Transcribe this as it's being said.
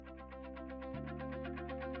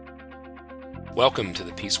Welcome to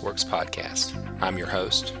the Peaceworks Podcast. I'm your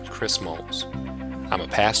host, Chris Moles. I'm a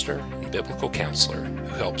pastor and biblical counselor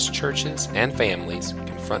who helps churches and families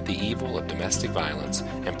confront the evil of domestic violence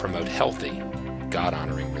and promote healthy,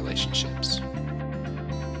 God-honoring relationships.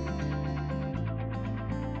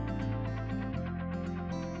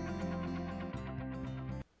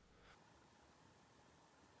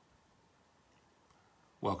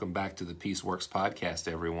 Welcome back to the Peaceworks Podcast,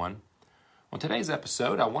 everyone. On today's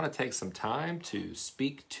episode, I want to take some time to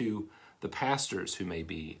speak to the pastors who may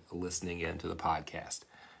be listening in to the podcast.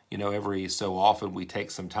 You know, every so often we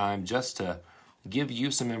take some time just to give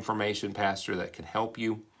you some information, Pastor, that can help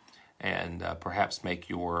you and perhaps make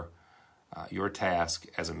your task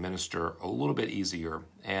as a minister a little bit easier.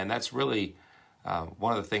 And that's really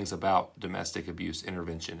one of the things about domestic abuse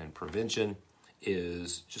intervention and prevention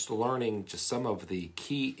is just learning just some of the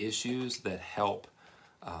key issues that help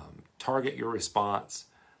target your response,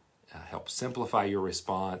 help simplify your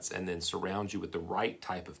response, and then surround you with the right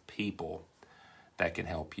type of people that can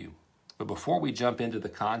help you. But before we jump into the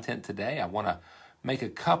content today, I want to make a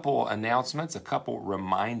couple announcements, a couple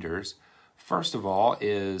reminders. First of all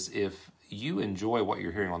is if you enjoy what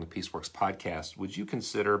you're hearing on the Peaceworks podcast, would you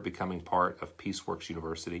consider becoming part of Peaceworks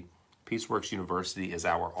University? Peaceworks University is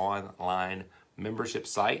our online membership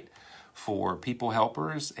site for people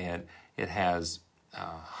helpers, and it has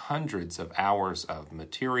hundreds of hours of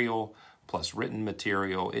material plus written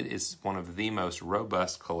material. It is one of the most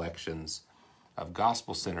robust collections of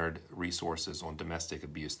gospel-centered resources on domestic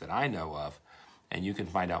abuse that I know of, and you can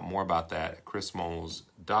find out more about that at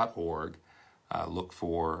chrismoles.org. Look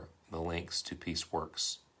for the links to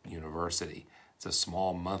Peaceworks University. It's a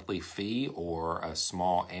small monthly fee or a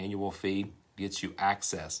small annual fee. Gets you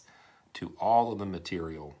access to all of the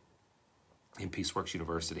material in Peaceworks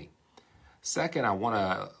University. Second, I want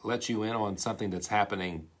to let you in on something that's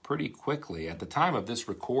happening pretty quickly. At the time of this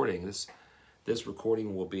recording, this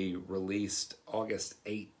recording will be released August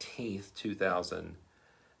 18th,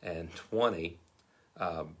 2020.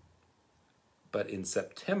 But in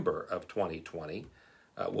September of 2020,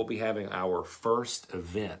 we'll be having our first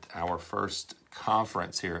event, our first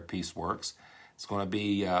conference here at Peaceworks. It's going to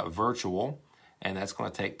be virtual, and that's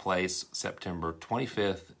going to take place September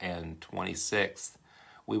 25th and 26th.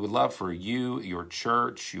 We would love for you, your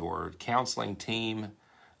church, your counseling team,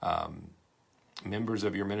 members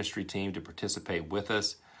of your ministry team to participate with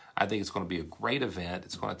us. I think it's going to be a great event.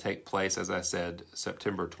 It's going to take place, as I said,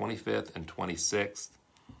 September 25th and 26th,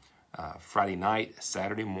 Friday night,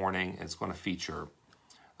 Saturday morning. It's going to feature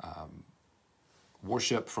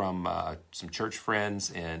worship from some church friends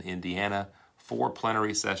in Indiana, 4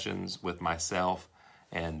 plenary sessions with myself,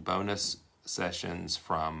 and bonus sessions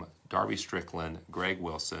from Darby Strickland, Greg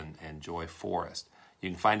Wilson, and Joy Forrest. You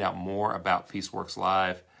can find out more about Peaceworks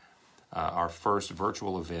Live, our first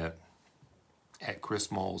virtual event, at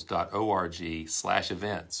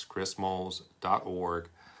chrismoles.org/events,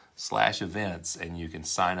 chrismoles.org/events, and you can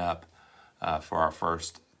sign up for our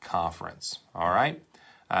first conference. All right?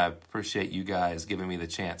 I appreciate you guys giving me the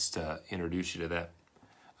chance to introduce you to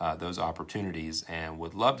those opportunities, and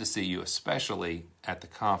would love to see you, especially at the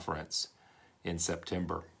conference in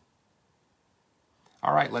September.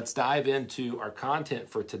 All right, let's dive into our content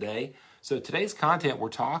for today. So today's content, we're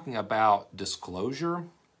talking about disclosure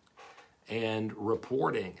and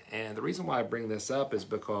reporting. And the reason why I bring this up is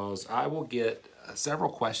because I will get several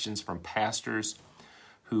questions from pastors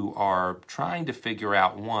who are trying to figure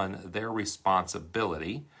out, one, their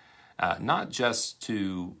responsibility, not just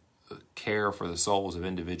to care for the souls of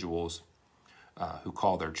individuals who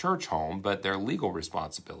call their church home, but their legal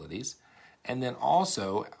responsibilities. And then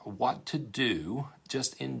also what to do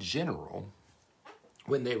just in general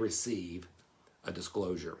when they receive a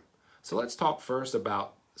disclosure. So let's talk first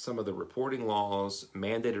about some of the reporting laws,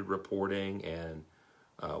 mandated reporting, and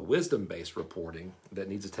wisdom-based reporting that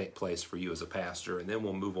needs to take place for you as a pastor. And then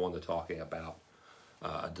we'll move on to talking about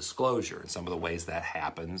disclosure and some of the ways that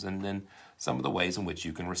happens, and then some of the ways in which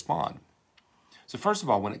you can respond. So first of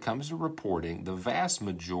all, when it comes to reporting, the vast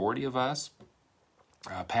majority of us,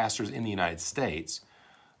 pastors in the United States,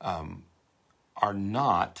 are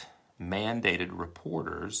not mandated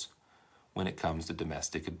reporters when it comes to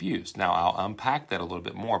domestic abuse. Now, I'll unpack that a little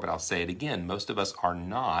bit more, but I'll say it again. Most of us are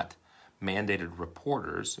not mandated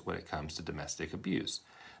reporters when it comes to domestic abuse.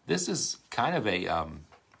 This is kind of a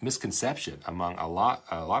misconception among a lot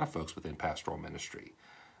of folks within pastoral ministry.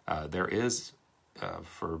 There is,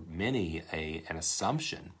 for many, an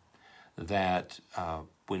assumption that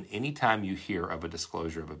anytime you hear of a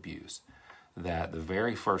disclosure of abuse, that the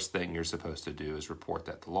very first thing you're supposed to do is report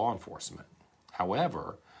that to law enforcement.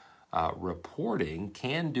 However, reporting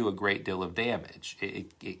can do a great deal of damage.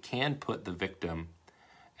 It can put the victim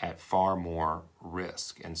at far more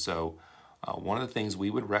risk. And so one of the things we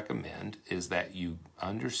would recommend is that you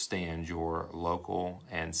understand your local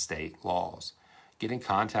and state laws. Get in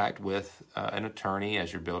contact with an attorney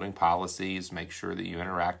as you're building policies. Make sure that you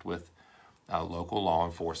interact with local law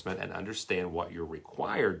enforcement and understand what you're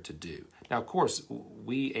required to do. Now, of course,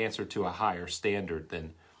 we answer to a higher standard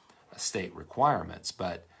than state requirements,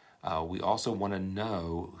 but we also want to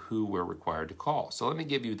know who we're required to call. So let me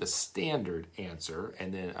give you the standard answer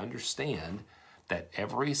and then understand that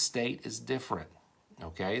every state is different.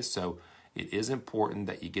 Okay, so it is important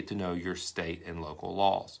that you get to know your state and local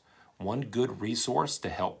laws. One good resource to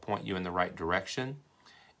help point you in the right direction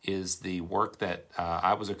is the work that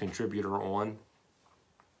I was a contributor on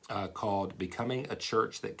called Becoming a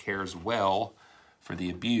Church That Cares Well for the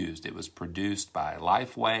Abused. It was produced by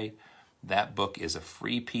Lifeway. That book is a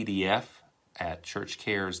free PDF at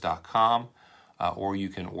churchcares.com, or you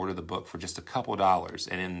can order the book for just a couple dollars.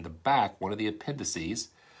 And in the back, one of the appendices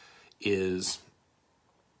is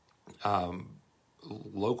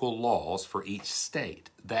local laws for each state.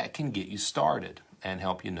 That can get you started and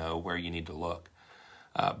help you know where you need to look.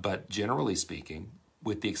 But generally speaking,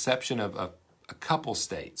 with the exception of a couple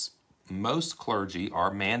states, most clergy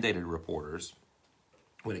are mandated reporters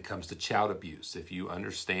when it comes to child abuse. If you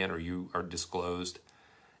understand or you are disclosed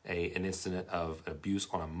an incident of abuse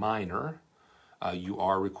on a minor, you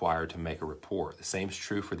are required to make a report. The same is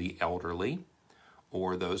true for the elderly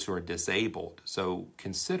or those who are disabled. So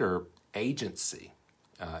consider agency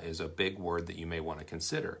is a big word that you may want to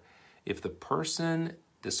consider. If the person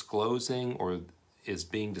disclosing or is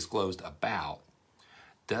being disclosed about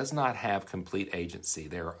does not have complete agency,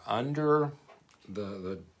 they're under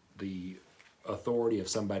the authority of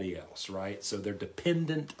somebody else, right? So they're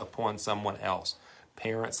dependent upon someone else,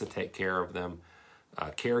 parents to take care of them,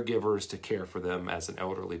 caregivers to care for them as an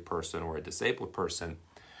elderly person or a disabled person,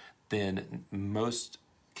 then most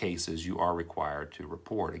cases you are required to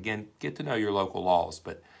report. Again, get to know your local laws,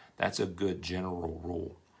 but that's a good general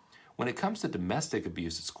rule. When it comes to domestic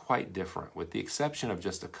abuse, it's quite different. With the exception of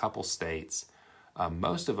just a couple states,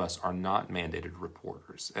 most of us are not mandated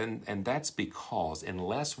reporters. And that's because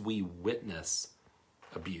unless we witness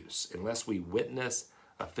abuse, unless we witness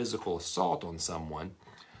a physical assault on someone,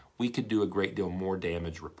 we could do a great deal more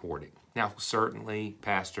damage reporting. Now, certainly,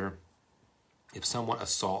 Pastor, if someone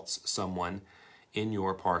assaults someone in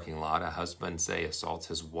your parking lot, a husband, say, assaults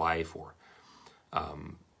his wife, or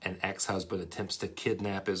an ex-husband attempts to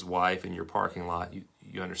kidnap his wife in your parking lot,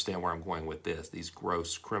 you understand where I'm going with this. These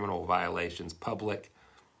gross criminal violations, public,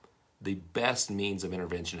 the best means of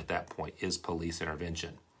intervention at that point is police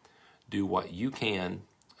intervention. Do what you can.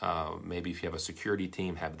 Maybe if you have a security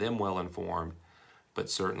team, have them well informed, but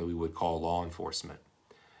certainly we would call law enforcement.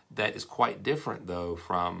 That is quite different, though,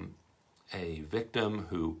 from a victim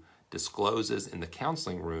who discloses in the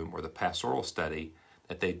counseling room or the pastoral study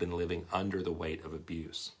that they've been living under the weight of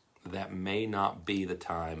abuse. That may not be the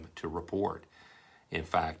time to report. In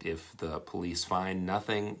fact, if the police find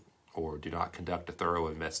nothing or do not conduct a thorough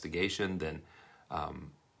investigation, then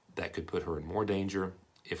that could put her in more danger.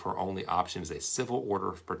 If her only option is a civil order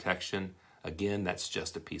of protection, again, that's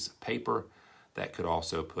just a piece of paper. That could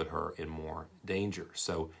also put her in more danger.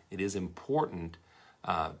 So it is important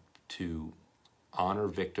to honor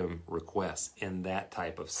victim requests in that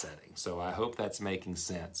type of setting. So I hope that's making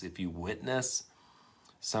sense. If you witness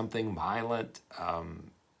something violent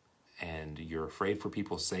and you're afraid for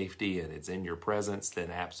people's safety and it's in your presence,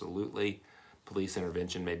 then absolutely police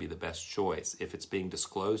intervention may be the best choice. If it's being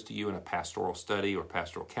disclosed to you in a pastoral study or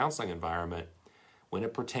pastoral counseling environment, when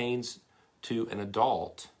it pertains to an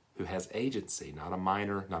adult who has agency, not a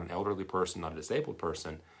minor, not an elderly person, not a disabled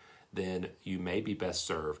person, then you may be best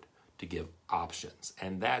served to give options.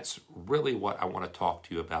 And that's really what I want to talk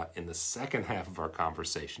to you about in the second half of our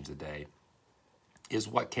conversation today, is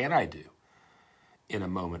what can I do in a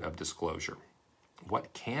moment of disclosure?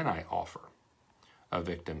 What can I offer a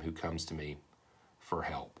victim who comes to me for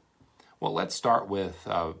help? Well, let's start with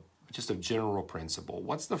just a general principle.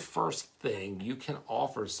 What's the first thing you can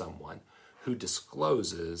offer someone who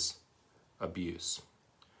discloses abuse?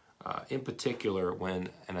 In particular, when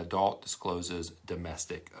an adult discloses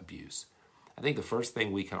domestic abuse. I think the first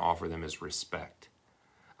thing we can offer them is respect.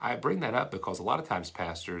 I bring that up because a lot of times,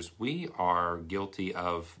 pastors, we are guilty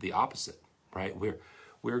of the opposite, right?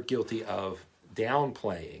 We're guilty of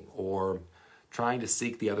downplaying or trying to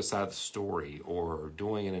seek the other side of the story or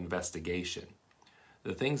doing an investigation.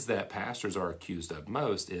 The things that pastors are accused of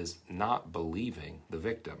most is not believing the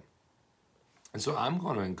victim. And so I'm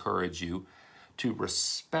going to encourage you to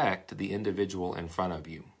respect the individual in front of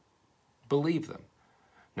you. Believe them.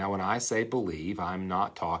 Now, when I say believe, I'm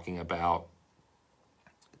not talking about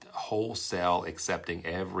wholesale accepting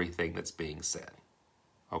everything that's being said,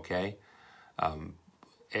 okay?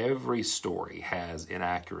 Every story has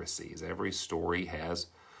inaccuracies. Every story has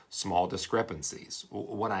small discrepancies.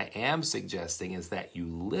 What I am suggesting is that you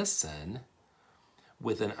listen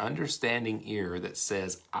with an understanding ear that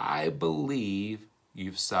says, I believe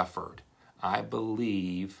you've suffered. I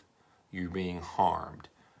believe you're being harmed.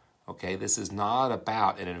 Okay, this is not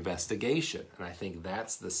about an investigation. And I think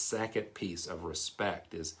that's the second piece of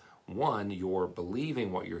respect is, one, you're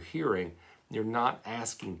believing what you're hearing. You're not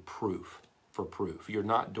asking proof for proof. You're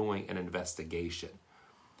not doing an investigation.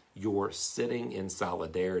 You're sitting in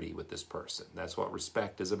solidarity with this person. That's what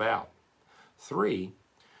respect is about. 3,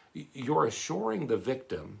 you're assuring the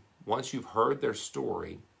victim, once you've heard their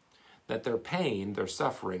story, that their pain, their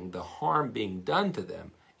suffering, the harm being done to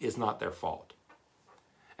them is not their fault.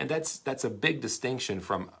 And that's a big distinction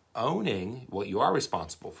from owning what you are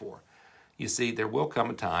responsible for. You see, there will come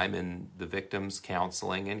a time in the victim's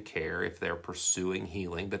counseling and care, if they're pursuing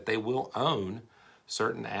healing, that they will own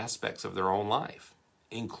certain aspects of their own life,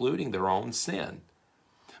 including their own sin.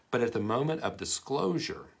 But at the moment of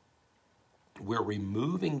disclosure, we're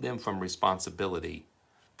removing them from responsibility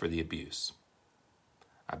for the abuse.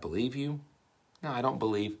 I believe you. No, I don't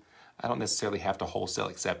believe. I don't necessarily have to wholesale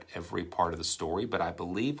accept every part of the story, but I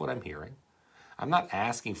believe what I'm hearing. I'm not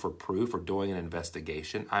asking for proof or doing an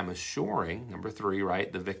investigation. I'm assuring, number 3,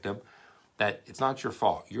 right, the victim, that it's not your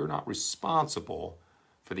fault. You're not responsible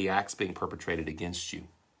for the acts being perpetrated against you.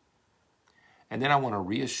 And then I want to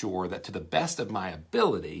reassure that to the best of my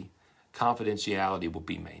ability, confidentiality will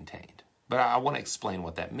be maintained. But I want to explain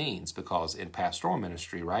what that means, because in pastoral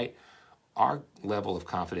ministry, right, our level of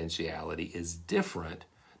confidentiality is different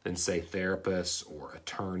than, say, therapists or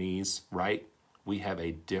attorneys, right? We have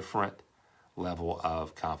a different level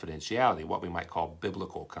of confidentiality, what we might call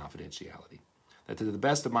biblical confidentiality. That to the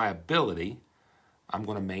best of my ability, I'm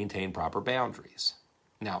going to maintain proper boundaries.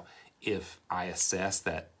 Now, if I assess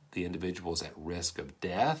that the individual is at risk of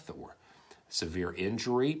death or severe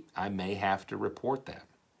injury, I may have to report that.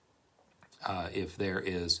 If there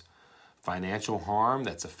is financial harm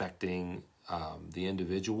that's affecting the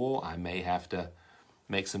individual, I may have to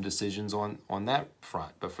make some decisions on that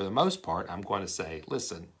front. But for the most part, I'm going to say,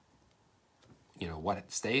 listen,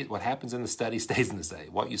 what happens in the study stays in the study.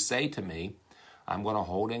 What you say to me, I'm going to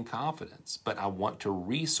hold in confidence. But I want to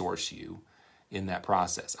resource you in that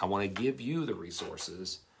process. I want to give you the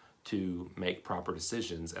resources to make proper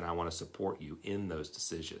decisions, and I want to support you in those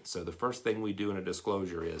decisions. So the first thing we do in a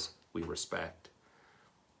disclosure is we respect.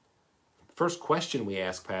 First question we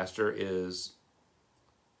ask, Pastor, is,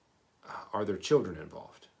 are there children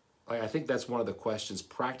involved? I think that's one of the questions,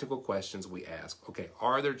 practical questions we ask. Okay,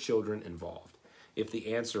 are there children involved? If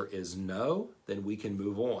the answer is no, then we can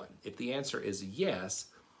move on. If the answer is yes,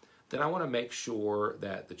 then I want to make sure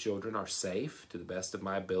that the children are safe to the best of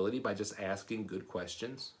my ability by just asking good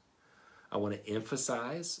questions. I want to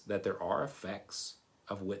emphasize that there are effects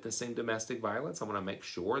of witnessing domestic violence. I want to make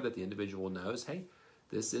sure that the individual knows, hey,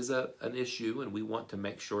 this is an issue, and we want to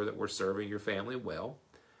make sure that we're serving your family well.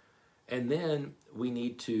 And then we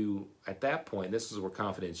need to, at that point, this is where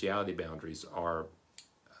confidentiality boundaries are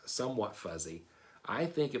somewhat fuzzy. I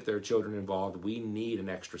think if there are children involved, we need an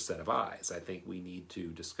extra set of eyes. I think we need to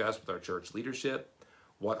discuss with our church leadership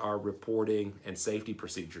what our reporting and safety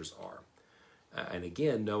procedures are. And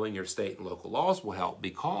again, knowing your state and local laws will help,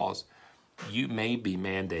 because you may be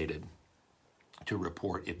mandated to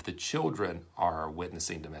report if the children are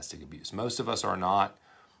witnessing domestic abuse. Most of us are not.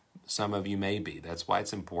 Some of you may be. That's why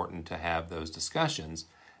it's important to have those discussions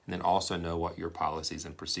and then also know what your policies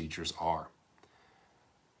and procedures are.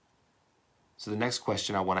 So the next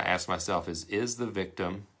question I want to ask myself is the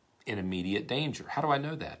victim in immediate danger? How do I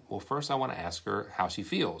know that? Well, first I want to ask her how she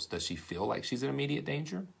feels. Does she feel like she's in immediate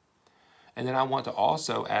danger? And then I want to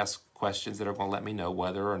also ask questions that are going to let me know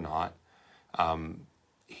whether or not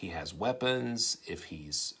he has weapons, if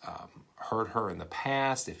he's hurt her in the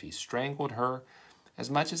past, if he's strangled her, as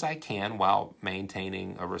much as I can while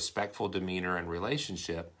maintaining a respectful demeanor and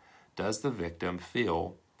relationship. Does the victim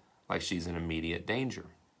feel like she's in immediate danger?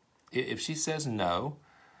 If she says no,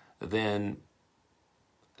 then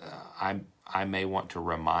I may want to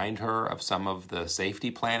remind her of some of the safety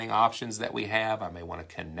planning options that we have. I may want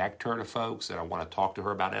to connect her to folks, and I want to talk to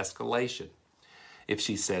her about escalation. If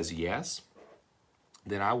she says yes,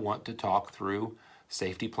 then I want to talk through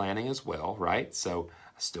safety planning as well, right? So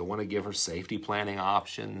I still want to give her safety planning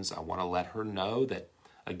options. I want to let her know that,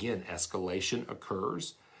 again, escalation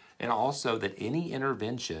occurs, And also that any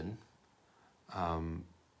intervention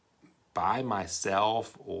by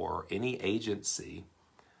myself or any agency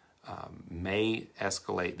may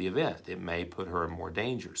escalate the event. It may put her in more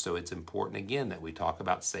danger. So it's important, again, that we talk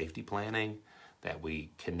about safety planning, that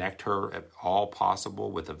we connect her at all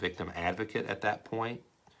possible with a victim advocate at that point,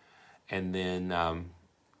 and then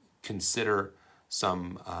consider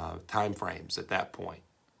some time frames at that point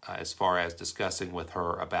as far as discussing with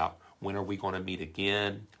her about when are we going to meet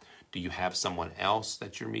again? Do you have someone else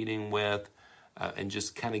that you're meeting with? And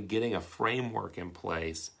just kind of getting a framework in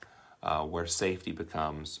place where safety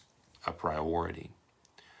becomes a priority.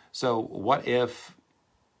 So what if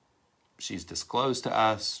she's disclosed to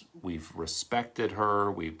us, we've respected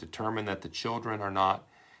her, we've determined that the children are not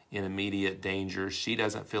in immediate danger, she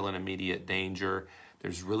doesn't feel in immediate danger,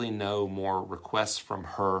 there's really no more requests from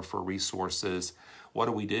her for resources. What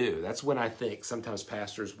do we do? That's when I think sometimes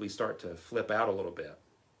pastors, we start to flip out a little bit.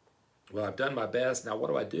 Well, I've done my best. Now, what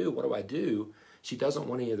do I do? What do I do? She doesn't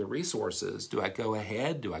want any of the resources. Do I go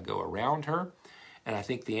ahead? Do I go around her? And I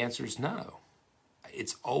think the answer is no.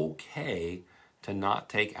 It's okay to not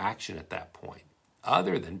take action at that point,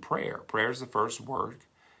 other than prayer. Prayer is the first work.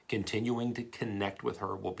 Continuing to connect with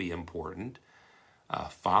her will be important.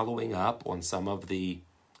 Following up on some of the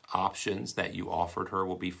options that you offered her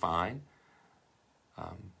will be fine.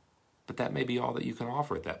 But that may be all that you can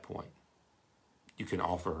offer at that point. You can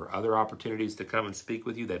offer her other opportunities to come and speak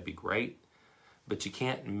with you. That'd be great. But you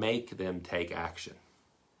can't make them take action.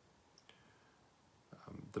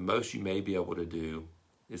 The most you may be able to do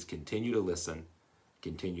is continue to listen,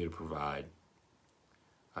 continue to provide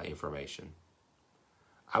information.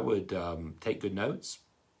 I would take good notes.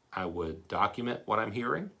 I would document what I'm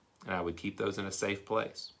hearing, and I would keep those in a safe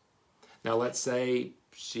place. Now, let's say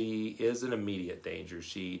she is in immediate danger.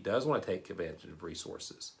 She does want to take advantage of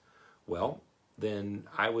resources. Well, then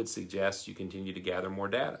I would suggest you continue to gather more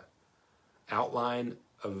data. Outline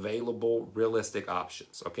available realistic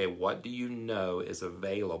options. Okay, what do you know is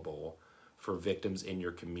available for victims in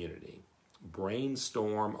your community?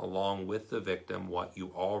 Brainstorm along with the victim what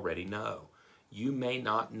you already know. You may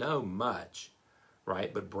not know much,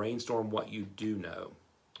 right? But brainstorm what you do know.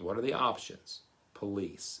 What are the options?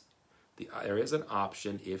 Police. There is an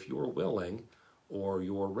option if you're willing or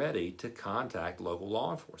you're ready to contact local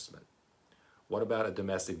law enforcement. What about a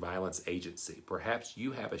domestic violence agency? Perhaps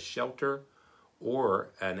you have a shelter or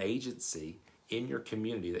an agency in your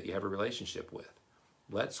community that you have a relationship with.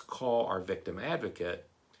 Let's call our victim advocate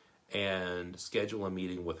and schedule a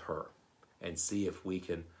meeting with her and see if we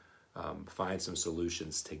can find some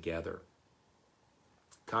solutions together.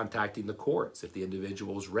 Contacting the courts if the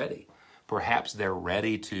individual is ready. Perhaps they're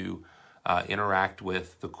ready to interact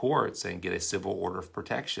with the courts and get a civil order of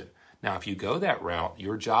protection. Now, if you go that route,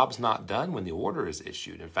 your job's not done when the order is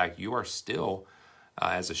issued. In fact, you are still,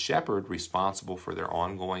 as a shepherd, responsible for their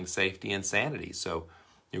ongoing safety and sanity. So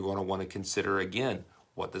you're going to want to consider, again,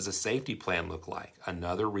 what does a safety plan look like?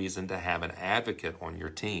 Another reason to have an advocate on your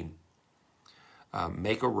team.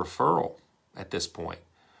 Make a referral at this point.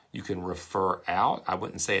 You can refer out. I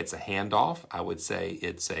wouldn't say it's a handoff. I would say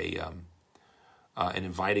it's an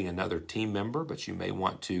inviting another team member, but you may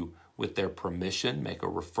want to, with their permission, make a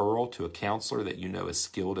referral to a counselor that you know is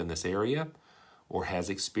skilled in this area or has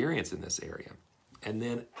experience in this area. And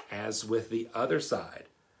then, as with the other side,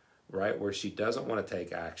 right, where she doesn't want to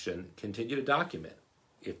take action, continue to document.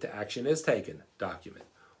 If the action is taken, document.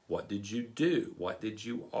 What did you do? What did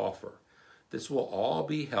you offer? This will all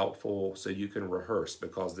be helpful so you can rehearse,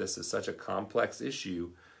 because this is such a complex issue.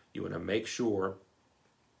 You want to make sure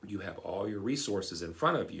you have all your resources in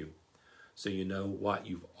front of you so you know what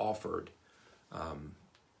you've offered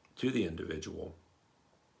to the individual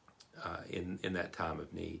in that time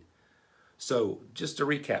of need. So just to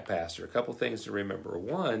recap, Pastor, a couple things to remember.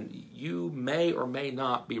 One, you may or may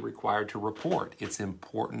not be required to report. It's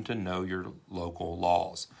important to know your local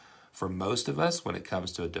laws. For most of us, when it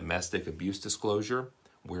comes to a domestic abuse disclosure,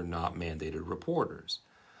 we're not mandated reporters.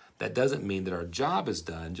 That doesn't mean that our job is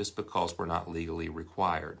done just because we're not legally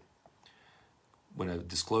required. When a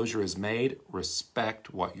disclosure is made,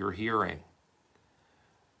 respect what you're hearing.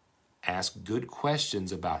 Ask good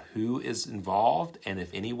questions about who is involved and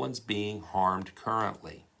if anyone's being harmed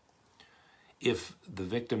currently. If the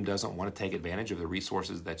victim doesn't want to take advantage of the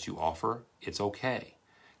resources that you offer, it's okay.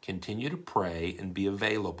 Continue to pray and be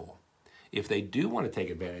available. If they do want to take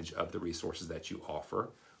advantage of the resources that you offer,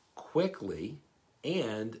 quickly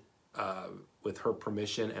and with her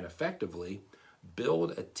permission and effectively,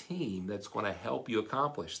 build a team that's going to help you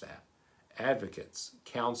accomplish that. Advocates,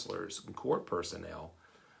 counselors, and court personnel,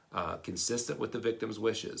 consistent with the victim's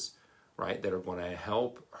wishes, right, that are going to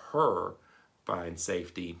help her find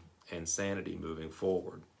safety and sanity moving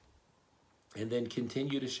forward. And then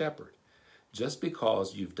continue to shepherd. Just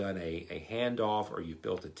because you've done a handoff or you've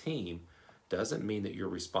built a team doesn't mean that your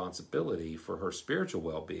responsibility for her spiritual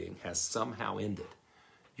well-being has somehow ended.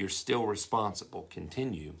 You're still responsible.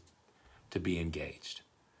 Continue to be engaged.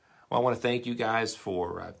 Well, I want to thank you guys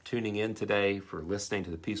for tuning in today, for listening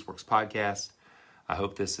to the Peaceworks podcast. I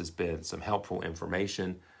hope this has been some helpful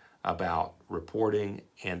information about reporting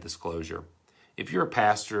and disclosure. If you're a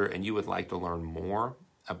pastor and you would like to learn more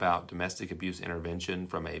about domestic abuse intervention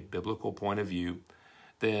from a biblical point of view,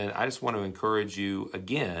 then I just want to encourage you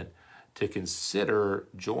again to consider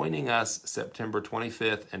joining us September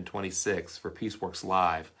 25th and 26th for Peaceworks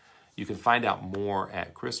Live. You can find out more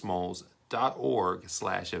at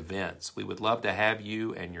chrismoles.org/events. We would love to have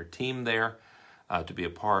you and your team there to be a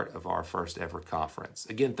part of our first ever conference.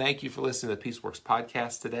 Again, thank you for listening to the Peaceworks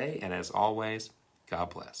podcast today, and as always, God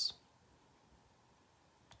bless.